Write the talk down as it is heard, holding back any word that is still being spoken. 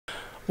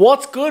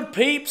What's good,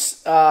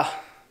 peeps? I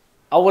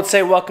would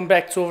say welcome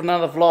back to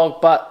another vlog,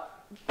 but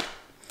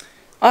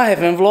I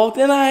haven't vlogged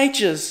in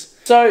ages.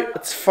 So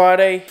it's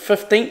Friday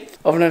 15th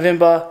of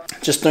November,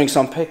 just doing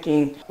some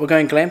picking. We're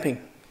going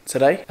glamping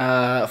today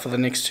for the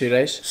next 2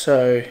 days.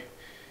 So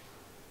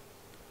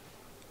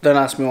don't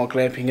ask me what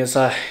glamping is.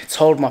 I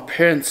told my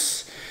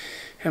parents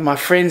and my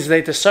friends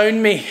they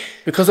disowned me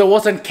because I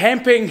wasn't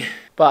camping,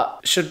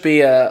 but it should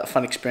be a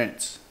fun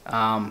experience.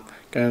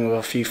 Going with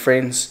a few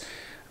friends.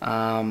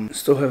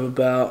 Still have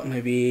about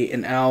maybe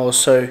an hour or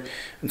so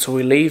until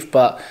we leave,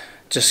 but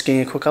just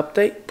getting a quick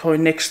update. Probably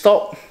next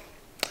stop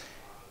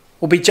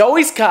will be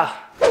Joey's car.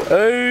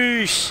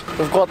 Oosh,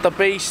 we've got the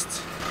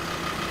beast.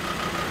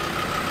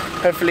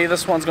 Hopefully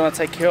this one's gonna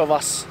take care of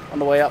us on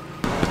the way up.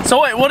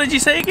 So wait, what did you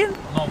say again?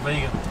 I'm not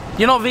vegan.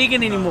 You're not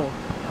vegan anymore?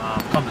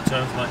 Come to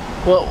terms, mate.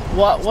 Well,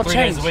 what it's 3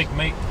 changed? days a week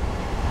meat.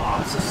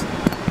 It's just,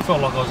 I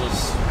felt like I was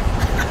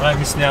just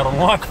missing out on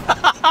life.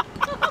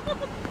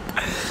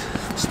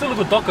 Still a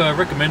good doco, I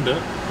recommend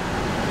it.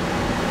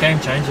 Game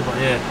changer, but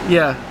yeah.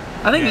 Yeah,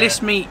 I think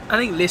less meat. I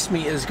think less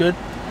meat is good.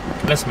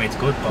 Less meat's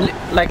good, but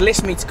like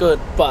less meat's good,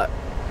 but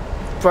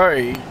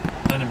bro,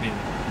 don't be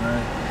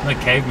no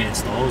caveman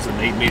styles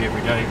and eat meat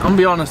every day. I'm gonna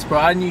be honest, bro.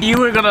 I knew you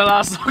were gonna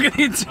last longer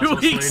than 2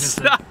 weeks.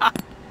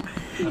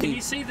 Can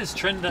you see this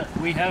trend that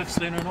we have,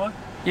 Selena and I?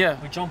 Yeah.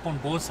 We jump on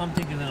board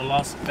something and then it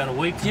lasts about a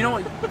week. You know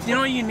what? You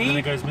know what you need? And then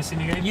it goes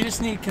missing again. You just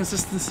need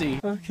consistency.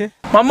 Okay.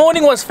 My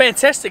morning was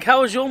fantastic.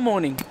 How was your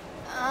morning?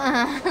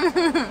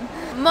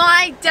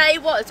 My day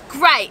was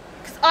great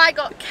because I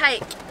got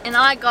cake and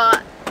I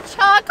got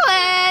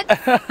chocolate.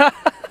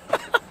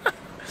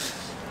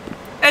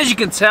 As you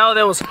can tell,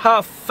 that was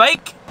half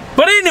fake.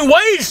 But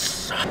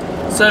anyways,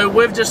 so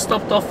we've just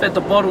stopped off at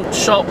the bottle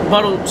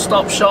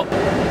stop shop.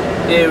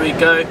 There we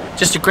go,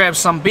 just to grab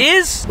some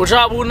beers, which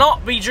I will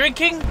not be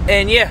drinking.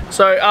 And yeah,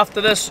 so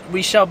after this,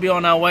 we shall be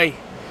on our way.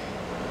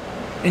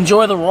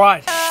 Enjoy the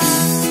ride.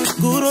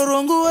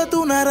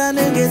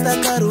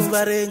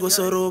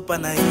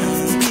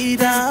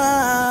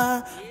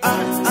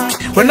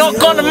 We're not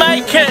gonna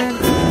make it.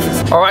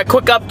 Alright,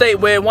 quick update.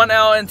 We're 1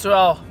 hour into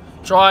our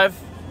drive.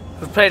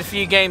 We've played a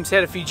few games,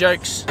 had a few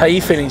jokes. How are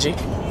you feeling, G?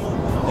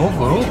 All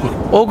good, all good.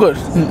 All good.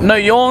 No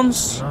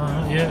yawns?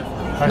 Yeah.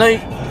 No.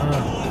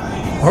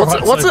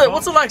 Right,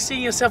 what's it like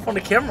seeing yourself on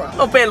the camera?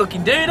 Not bad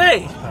looking dude,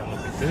 eh? Bad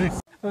looking dude.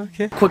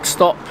 Okay. Quick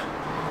stop.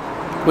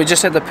 We're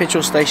just at the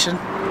petrol station.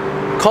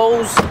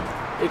 Coles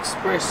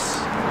Express.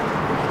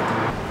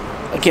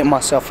 I'll get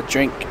myself a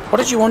drink. What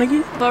did you want to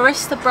get?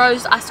 Barista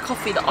Bros iced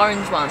coffee, the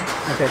orange one.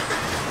 Okay.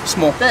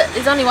 Small. But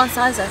there's only one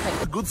size, I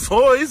think. Good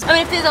size. I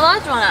mean, if there's a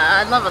large one,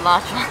 I'd love a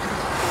large one.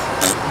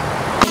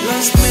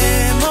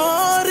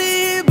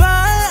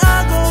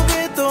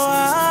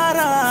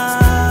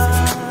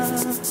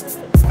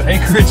 Hey,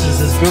 Richards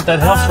has built that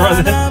house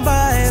right there,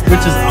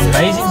 which is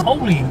amazing.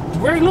 Holy,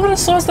 look at the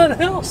size of that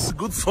house.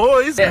 Good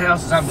size. That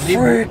house is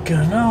unbelievable.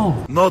 Freaking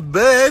hell. Not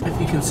bad. If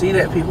you can see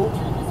that, people.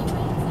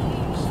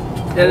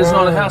 That is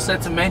not a house,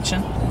 that's a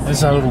mansion.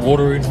 There's a little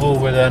watering hole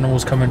where the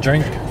animals come and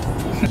drink.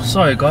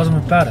 Sorry guys, I'm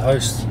a bad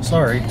host.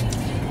 Sorry.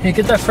 Here,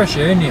 get that fresh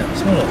air in here.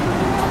 Smell it.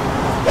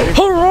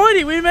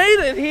 Alrighty, we made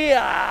it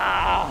here.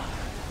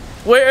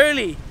 We're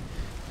early.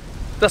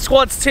 The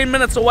squad's 10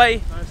 minutes away.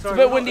 No, sorry, it's a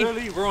bit windy.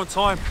 Early, we're on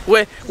time.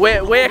 We're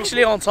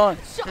actually on time.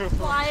 Shots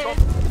fired.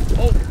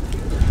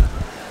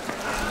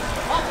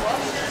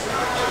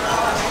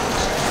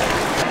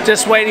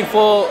 Just waiting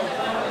for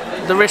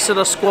the rest of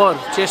the squad.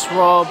 Jess,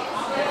 Rob,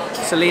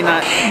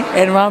 Selena,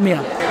 and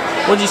Ramya.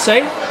 What'd you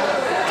say?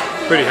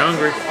 Pretty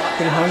hungry.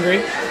 Pretty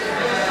hungry.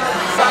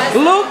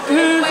 Look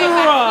who's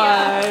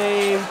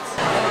arrived!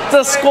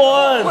 The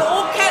squad! We're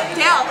all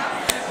camped out.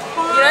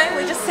 You know,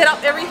 we just set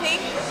up everything.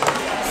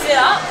 Set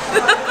up?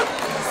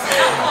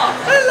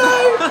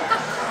 Hello!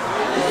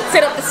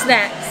 Set up the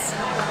snacks.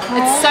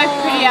 It's so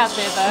pretty out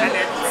there, though.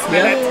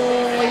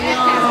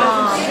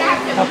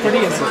 How pretty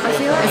is it?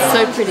 It's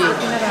so pretty.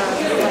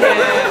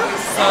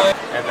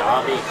 And the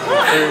army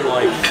coming through,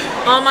 like,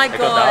 Oh my they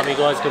got the god. army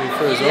guys coming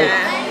through as well.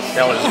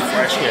 That was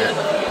fresh, yeah.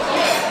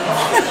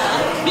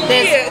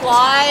 There's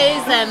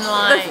flies and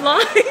like... The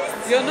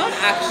flies. You're not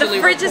actually.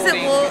 The fridge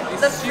isn't working.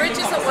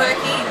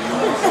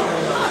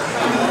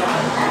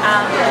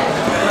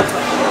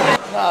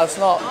 No, it's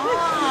not.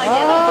 That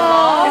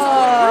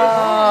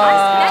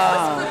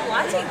was good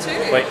lighting too.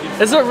 Wait,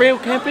 Is it real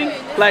camping?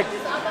 Like,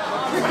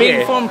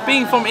 being from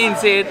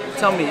NZ,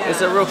 tell me,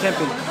 is it real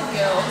camping?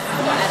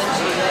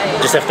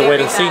 just have to wait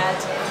and see.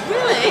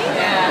 Really?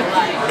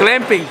 Yeah.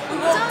 Glamping. We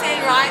walked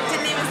in, right?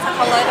 Didn't even say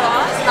hello to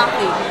us.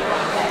 Nothing.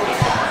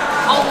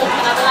 I'll walk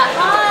another like,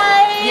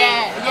 hi!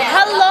 Yeah.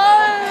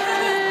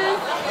 Hello!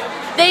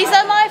 These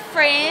are my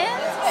friends.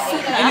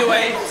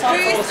 Anyway, Let's go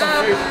get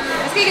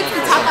to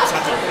the tapas.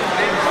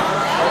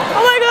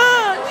 oh my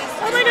god!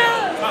 Oh my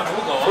god!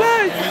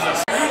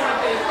 Flags!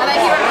 Are they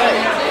here at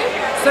home too?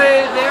 So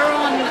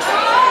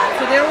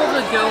they're all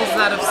the girls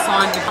that have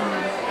signed.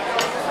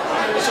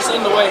 It's just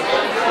in the way.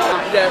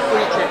 Yeah,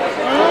 free trip.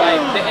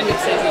 The end of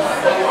season.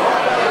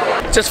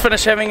 Just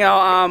finished having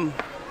our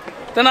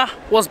Dinner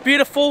was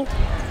beautiful.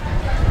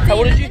 Hey,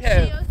 what did you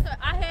have? So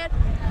I had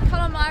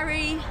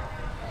calamari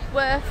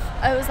with,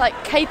 it was like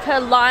caper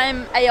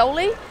lime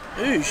aioli.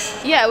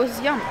 Oosh. Yeah, it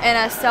was yum. And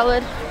a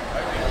salad.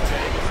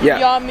 Yeah.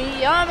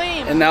 Yummy,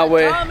 yummy. And now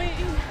we're yummy.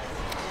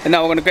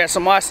 gonna grab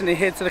some ice and then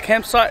head to the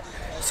campsite.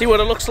 See what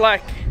it looks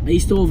like. Are you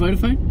still on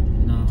Vodafone?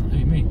 No, who do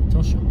you mean?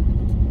 Telstra.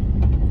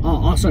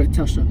 Oh, sorry,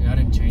 Telstra. Yeah, I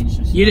didn't change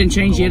this. You didn't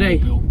change yet, eh? I'd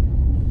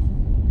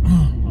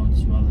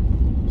just rather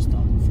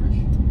start fresh.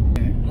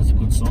 Yeah, that's a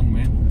good song,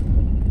 man.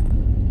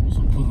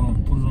 So put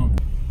it on.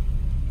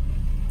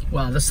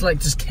 Wow, this like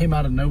just came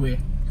out of nowhere.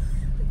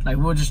 Like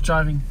we were just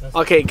driving.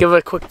 Okay, give it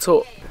a quick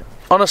talk.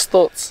 Honest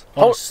thoughts.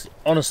 Honest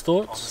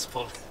thoughts?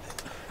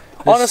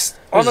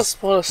 Honest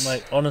thoughts.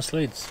 Mate,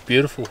 honestly, it's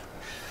beautiful.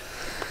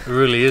 It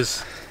really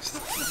is.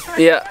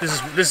 Yeah.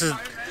 This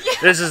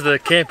is the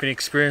camping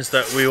experience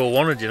that we all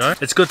wanted, you know.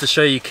 It's good to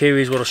show you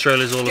Kiwis what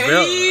Australia's all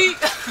about.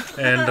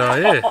 And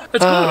yeah, it's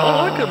good.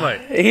 I like it,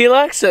 mate. He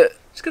likes it.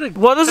 Just gonna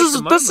Well,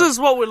 this is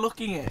what we're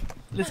looking at.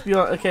 Let's be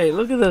honest. Okay,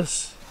 look at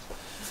this.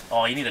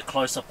 Oh, you need a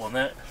close up on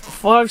that.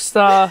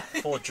 5-star.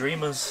 For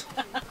dreamers.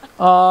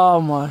 Oh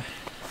my.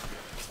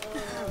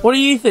 What do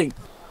you think?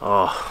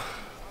 Oh,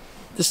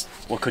 Just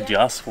what could you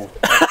ask for?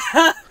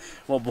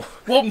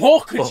 What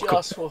more could you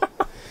ask for?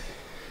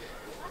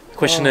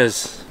 Question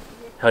is,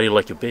 how do you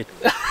like your bed?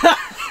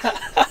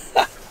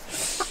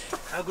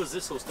 How good is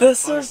this?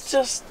 This is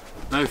just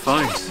no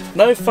phones.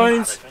 no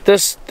phones.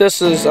 This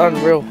is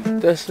unreal.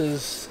 This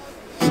is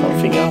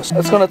something else.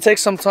 It's gonna take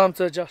some time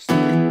to adjust.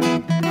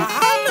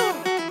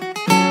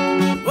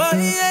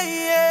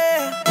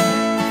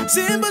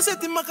 Simba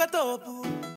seti makatopu